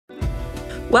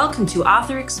Welcome to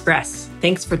Author Express.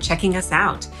 Thanks for checking us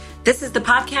out. This is the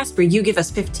podcast where you give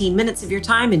us 15 minutes of your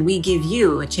time and we give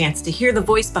you a chance to hear the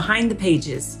voice behind the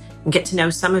pages and get to know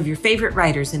some of your favorite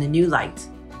writers in a new light.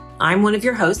 I'm one of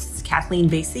your hosts, Kathleen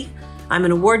Basie. I'm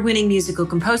an award-winning musical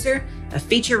composer, a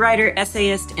feature writer,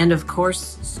 essayist, and of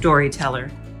course, storyteller.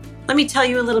 Let me tell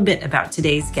you a little bit about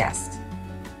today's guest.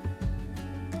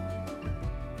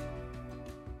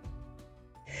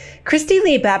 Christie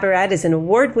Leigh Babirad is an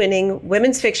award-winning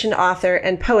women's fiction author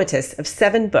and poetess of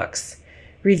 7 books.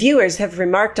 Reviewers have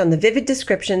remarked on the vivid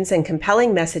descriptions and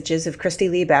compelling messages of Christie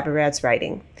Leigh Babirad's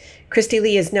writing. Christie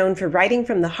Leigh is known for writing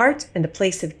from the heart and a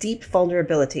place of deep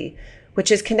vulnerability, which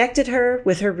has connected her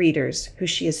with her readers, who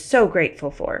she is so grateful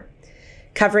for.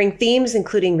 Covering themes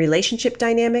including relationship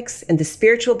dynamics and the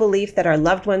spiritual belief that our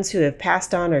loved ones who have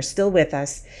passed on are still with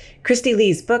us, Christie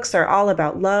Leigh's books are all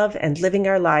about love and living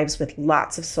our lives with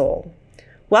lots of soul.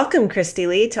 Welcome, Christie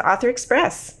Leigh, to Author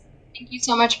Express. Thank you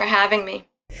so much for having me.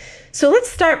 So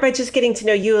let's start by just getting to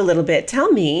know you a little bit.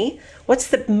 Tell me, what's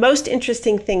the most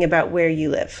interesting thing about where you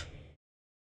live?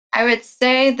 I would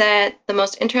say that the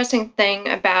most interesting thing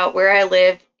about where I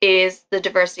live is the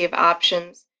diversity of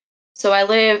options. So I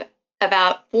live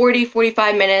about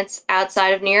 45 minutes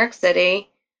outside of New York City,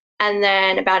 and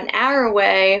then about an hour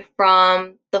away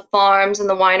from the farms and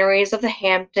the wineries of the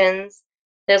Hamptons.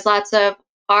 There's lots of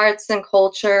arts and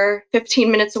culture,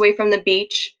 15 minutes away from the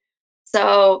beach.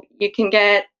 So you can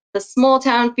get the small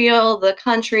town feel, the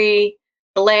country,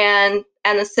 the land,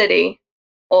 and the city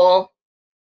all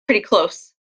pretty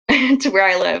close to where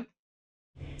I live.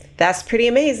 That's pretty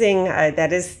amazing.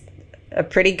 That is a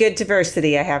pretty good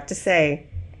diversity, I have to say.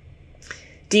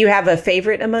 Do you have a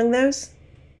favorite among those?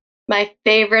 My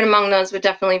favorite among those would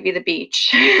definitely be the beach.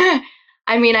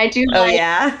 I mean, I do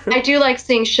like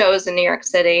seeing shows in New York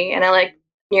City, and I like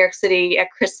New York City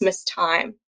at Christmas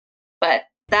time. But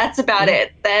that's about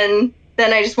it. Then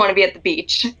I just want to be at the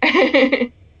beach.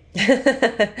 I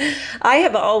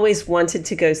have always wanted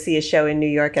to go see a show in New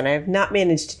York, and I have not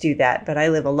managed to do that, but I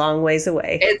live a long ways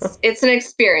away. It's an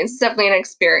experience. It's definitely an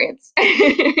experience.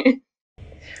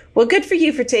 Well, good for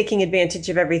you for taking advantage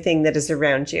of everything that is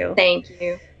around you. Thank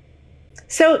you.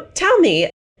 So tell me,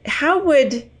 how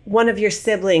would one of your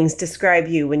siblings describe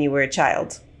you when you were a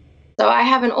child? So I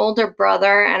have an older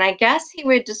brother, and I guess he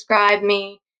would describe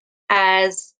me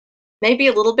as maybe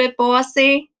a little bit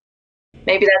bossy.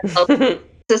 Maybe that's a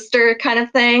sister kind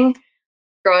of thing.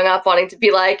 Growing up wanting to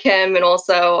be like him, and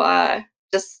also I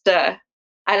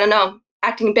don't know,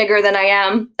 acting bigger than I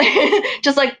am,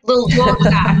 just like little dogs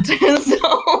act.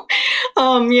 So,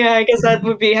 yeah, I guess that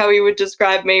would be how he would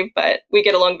describe me. But we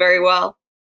get along very well.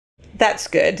 That's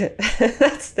good.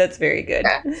 That's very good.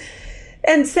 Yeah.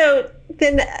 And so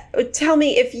then tell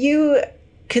me, if you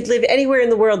could live anywhere in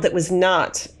the world that was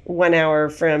not 1 hour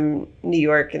from New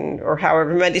York or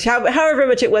however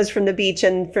much it was from the beach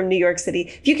and from New York City,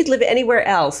 if you could live anywhere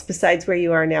else besides where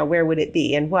you are now, where would it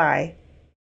be and why?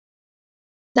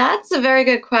 That's a very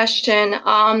good question.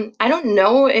 I don't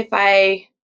know if I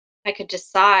could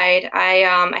decide. I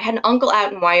had an uncle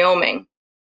out in Wyoming,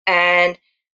 and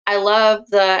I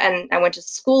and I went to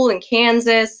school in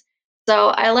Kansas, so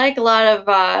I like a lot of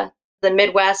the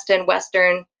Midwest and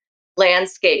Western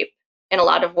landscape in a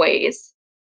lot of ways.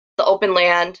 The open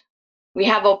land. We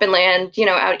have open land,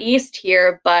 out east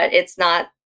here, but it's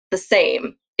not the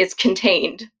same. It's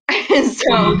contained.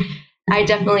 So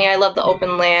I love the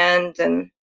open land and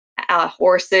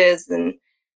horses and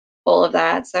all of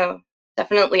that. So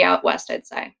definitely out west, I'd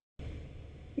say.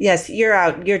 Yes,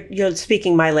 you're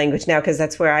speaking my language now, because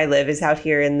that's where I live, is out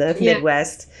here in the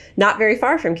Midwest, not very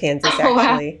far from Kansas,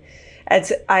 actually.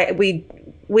 Wow.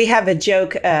 We have a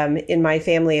joke in my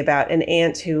family about an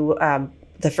aunt who,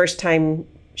 the first time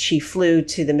she flew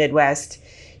to the Midwest,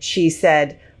 she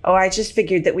said, "Oh, I just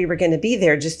figured that we were going to be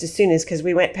there just as soon as, because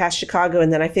we went past Chicago,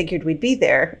 and then I figured we'd be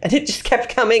there." And it just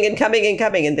kept coming and coming and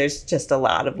coming. And there's just a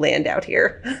lot of land out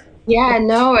here. Yeah,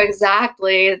 no,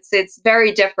 exactly. It's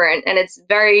very different. And it's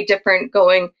very different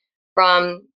going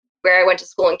from where I went to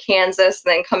school in Kansas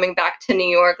and then coming back to New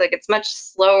York. Like, it's much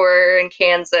slower in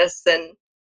Kansas, and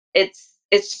it's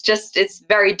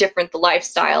very different, the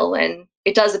lifestyle, and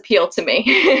it does appeal to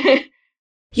me.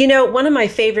 One of my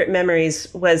favorite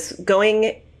memories was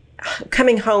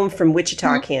coming home from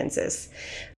Wichita, Kansas.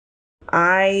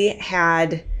 We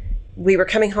were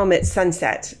coming home at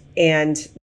sunset, and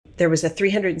there was a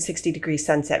 360-degree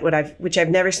sunset, which I've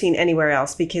never seen anywhere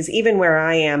else, because even where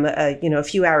I am, a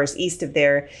few hours east of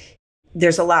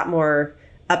there's a lot more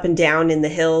up and down in the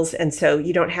hills, and so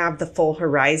you don't have the full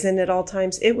horizon at all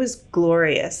times. It was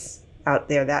glorious out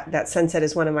there. That sunset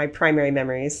is one of my primary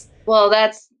memories. Well,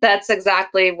 that's that's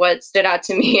exactly what stood out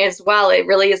to me as well. It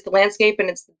really is the landscape and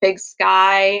it's the big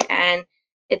sky, and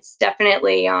it's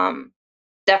definitely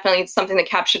something that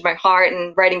captured my heart,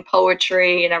 and writing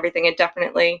poetry and everything. It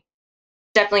definitely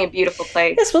a beautiful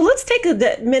place. Yes, well, let's take a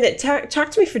minute.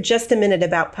 Talk to me for just a minute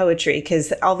about poetry,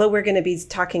 because although we're going to be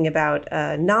talking about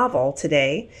a novel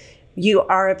today, you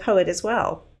are a poet as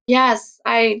well. Yes,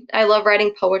 I love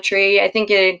writing poetry. I think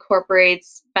it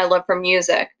incorporates my love for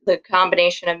music, the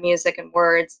combination of music and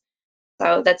words.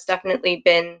 So that's definitely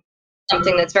been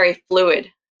something that's very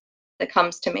fluid that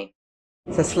comes to me.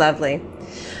 That's lovely.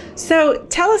 So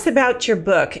tell us about your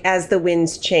book, As the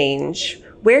Winds Change.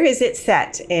 Where is it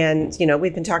set? And,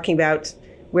 we've been talking about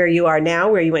where you are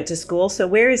now, where you went to school. So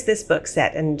where is this book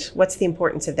set, and what's the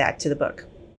importance of that to the book?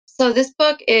 So this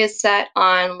book is set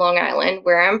on Long Island,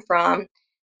 where I'm from,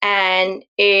 and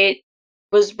it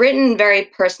was written very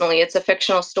personally. It's a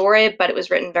fictional story, but it was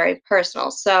written very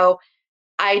personal. So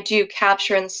I do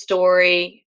capture in the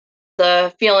story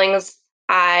the feelings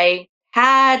I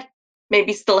had,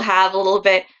 maybe still have a little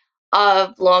bit,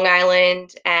 of Long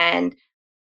Island, and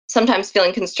sometimes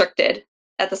feeling constricted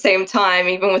at the same time,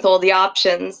 even with all the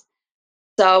options.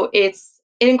 So it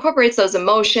incorporates those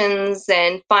emotions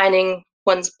and finding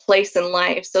one's place in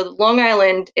life. So Long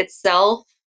Island itself,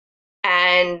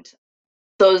 and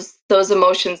those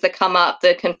emotions that come up,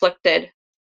 the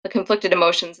conflicted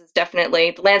emotions, is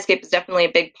definitely, the landscape is definitely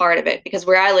a big part of it, because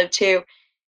where I live too,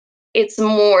 it's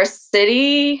more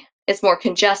city, it's more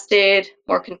congested,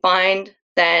 more confined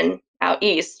than out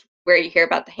east, where you hear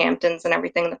about the Hamptons and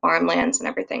everything, the farmlands and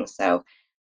everything. So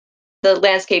the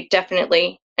landscape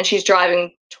definitely, and she's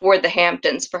driving toward the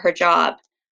Hamptons for her job.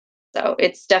 So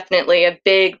it's definitely a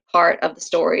big part of the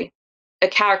story, a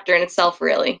character in itself,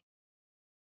 really.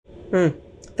 Hmm.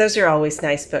 Those are always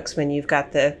nice books when you've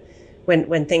got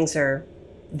when things are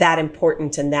that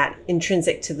important and that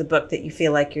intrinsic to the book that you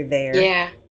feel like you're there.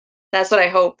 Yeah, that's what I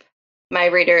hope my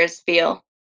readers feel.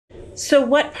 So,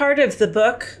 what part of the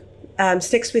book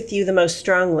sticks with you the most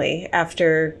strongly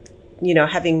after,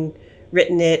 having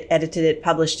written it, edited it,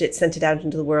 published it, sent it out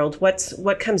into the world?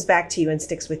 What comes back to you and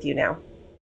sticks with you now?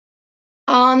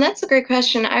 That's a great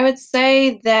question. I would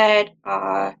say that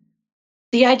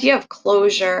the idea of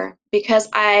closure, because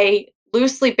I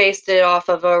loosely based it off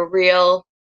of a real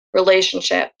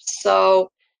relationship. So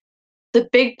the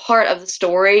big part of the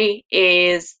story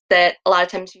is that a lot of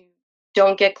times you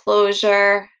don't get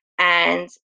closure, and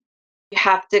you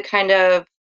have to kind of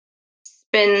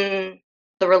spin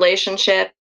the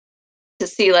relationship to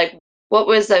see, like, what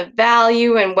was of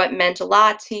value and what meant a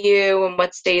lot to you and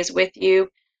what stays with you.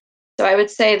 So I would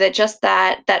say that just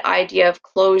that idea of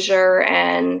closure,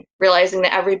 and realizing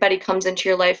that everybody comes into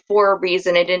your life for a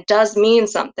reason, and it does mean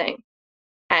something,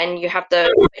 and you have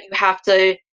to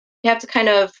kind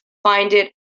of find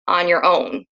it on your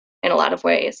own in a lot of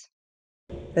ways.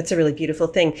 That's a really beautiful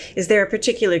thing. Is there a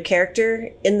particular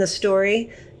character in the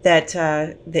story that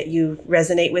you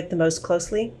resonate with the most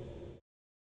closely?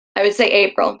 I would say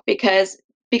April, because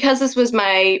this was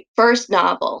my first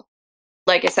novel.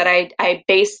 Like I said, I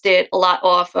based it a lot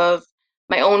off of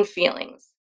my own feelings,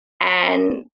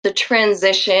 and the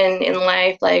transition in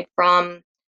life, like from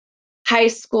high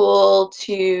school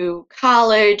to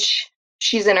college.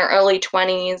 She's in her early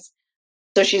 20s,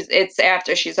 so it's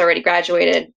after she's already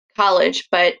graduated college,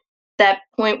 but that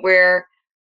point where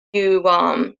you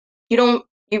you don't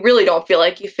you really don't feel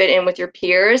like you fit in with your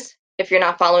peers if you're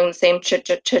not following the same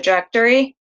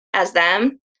trajectory as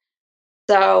them.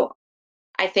 So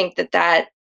I think that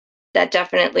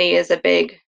definitely is a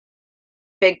big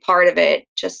part of it.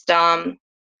 Just her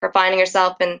finding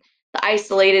herself in the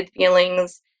isolated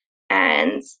feelings,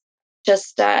 and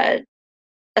just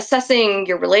assessing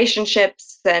your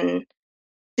relationships and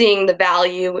seeing the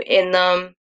value in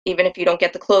them, even if you don't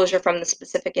get the closure from the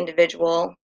specific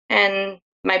individual. And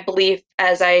my belief,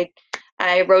 as I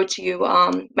wrote to you,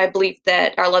 my belief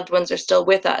that our loved ones are still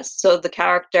with us. So the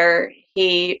character,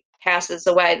 he passes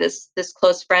away. This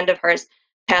close friend of hers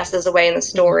passes away in the Mhm.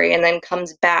 story, and then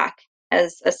comes back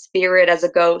as a spirit, as a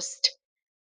ghost,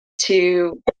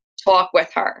 to talk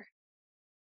with her.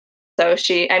 So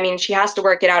she has to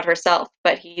work it out herself,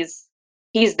 but he's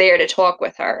there to talk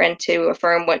with her and to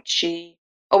affirm what she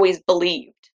always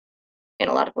believed in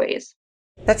a lot of ways.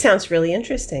 That sounds really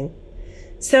interesting.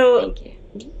 So, Thank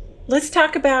you. let's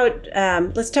talk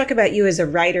about you as a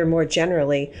writer more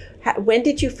generally. When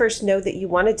did you first know that you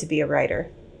wanted to be a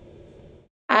writer?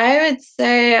 I would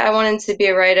say I wanted to be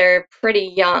a writer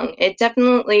pretty young. It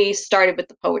definitely started with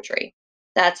the poetry.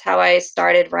 That's how I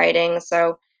started writing.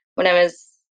 So when I was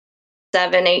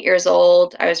 7, 8 years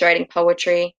old, I was writing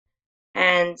poetry,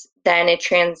 and then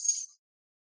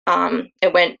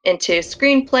it went into Oh,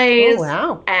 screenplays,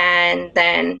 wow. and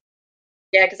then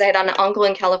yeah, because I had an uncle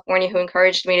in California who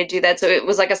encouraged me to do that. So it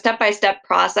was like a step-by-step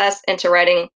process into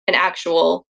writing an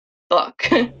actual book.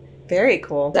 Very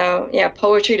cool. So yeah,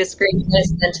 poetry to screenplays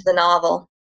and then to the novel.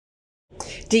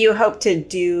 Do you hope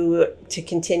to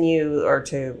continue or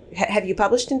have you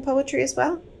published in poetry as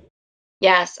well?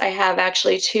 Yes, I have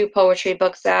actually two poetry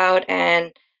books out,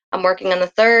 and I'm working on the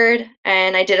third.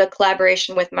 And I did a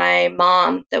collaboration with my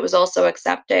mom that was also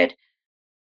accepted.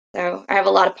 So I have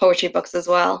a lot of poetry books as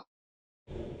well.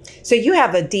 So you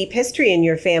have a deep history in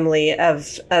your family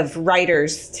of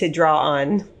writers to draw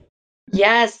on.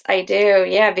 Yes, I do.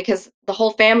 Yeah, because the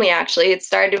whole family actually, it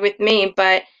started with me,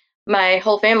 but my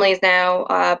whole family is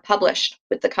now published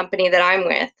with the company that I'm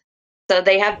with. So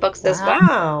they have books as well.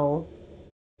 Wow.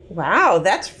 Wow,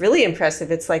 that's really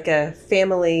impressive. It's like a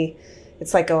family,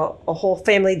 it's like a whole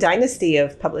family dynasty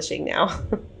of publishing now.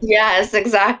 Yes,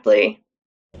 exactly.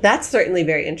 That's certainly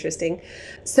very interesting.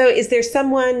 So, is there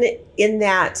someone in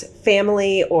that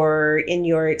family or in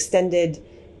your extended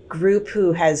group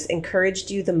who has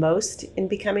encouraged you the most in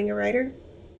becoming a writer?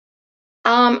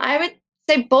 I would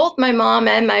say both my mom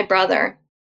and my brother.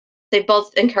 They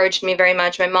both encouraged me very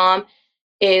much. My mom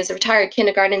is a retired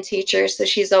kindergarten teacher, so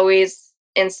she's always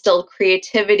instilled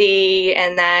creativity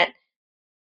and that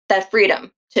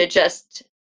freedom to just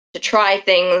to try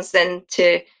things and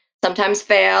to sometimes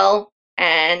fail.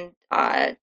 And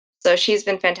so she's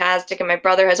been fantastic. And my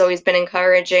brother has always been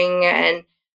encouraging and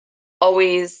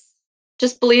always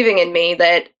just believing in me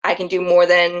that I can do more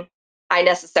than I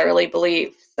necessarily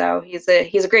believe. So he's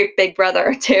a great big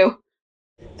brother too.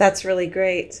 That's really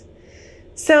great.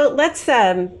 So let's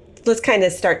kind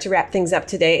of start to wrap things up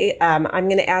today. I'm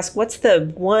going to ask, what's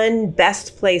the one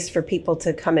best place for people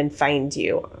to come and find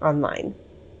you online?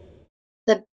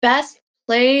 The best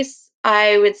place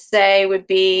I would say would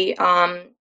be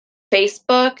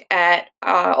Facebook at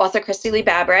Author Christie Leigh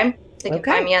Babirad. They can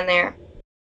find Okay, me on there.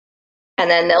 And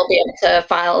then they'll be able to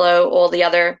follow all the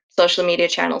other social media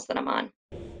channels that I'm on.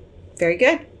 very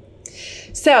good.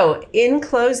 So, in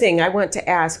closing, I want to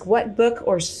ask, what book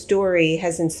or story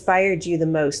has inspired you the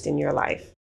most in your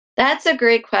life? That's a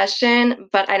great question,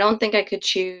 but I don't think I could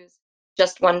choose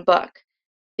just one book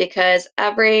because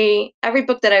every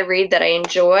book that I read that I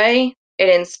enjoy,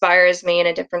 it inspires me in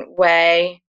a different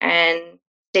way and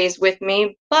stays with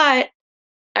me. But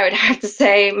I would have to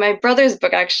say my brother's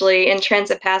book actually, In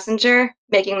Transit Passenger,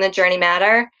 Making the Journey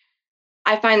Matter.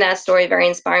 I find that story very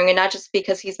inspiring, and not just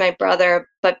because he's my brother,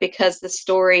 but because the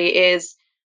story is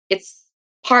it's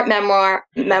part memoir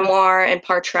and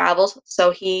part travel.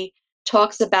 So he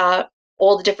talks about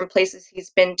all the different places he's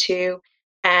been to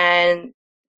and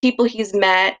people he's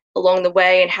met along the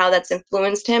way and how that's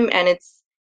influenced him. And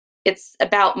it's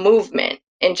about movement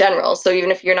in general. So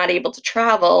even if you're not able to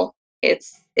travel,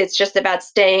 it's just about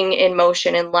staying in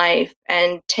motion in life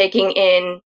and taking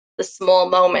in the small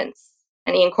moments.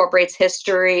 And he incorporates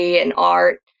history and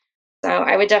art. So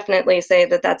I would definitely say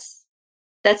that that's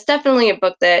definitely a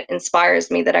book that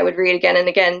inspires me that I would read again and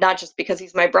again, not just because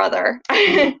he's my brother.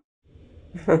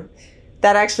 That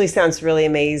actually sounds really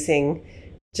amazing,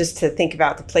 just to think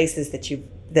about the places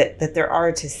that there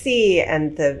are to see,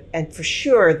 and for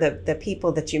sure the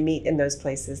people that you meet in those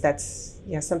places. That's,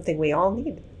 yeah, something we all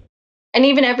need. And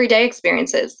even everyday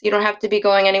experiences. You don't have to be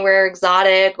going anywhere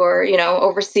exotic or,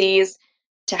 overseas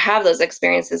to have those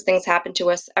experiences. Things happen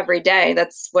to us every day.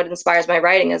 That's what inspires my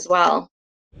writing as well.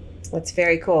 That's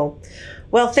very cool.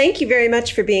 Well, thank you very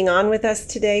much for being on with us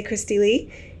today, Christie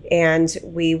Leigh, and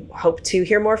we hope to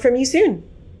hear more from you soon.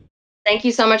 Thank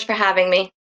you so much for having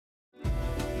me.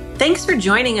 Thanks for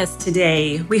joining us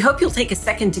today. We hope you'll take a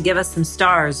second to give us some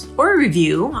stars or a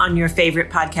review on your favorite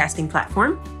podcasting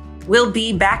platform. We'll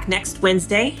be back next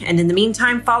Wednesday, and in the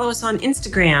meantime, follow us on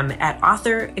Instagram at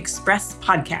Author Express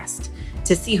Podcast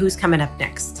to see who's coming up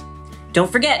next.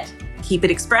 Don't forget, keep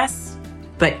it express,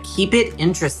 but keep it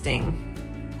interesting.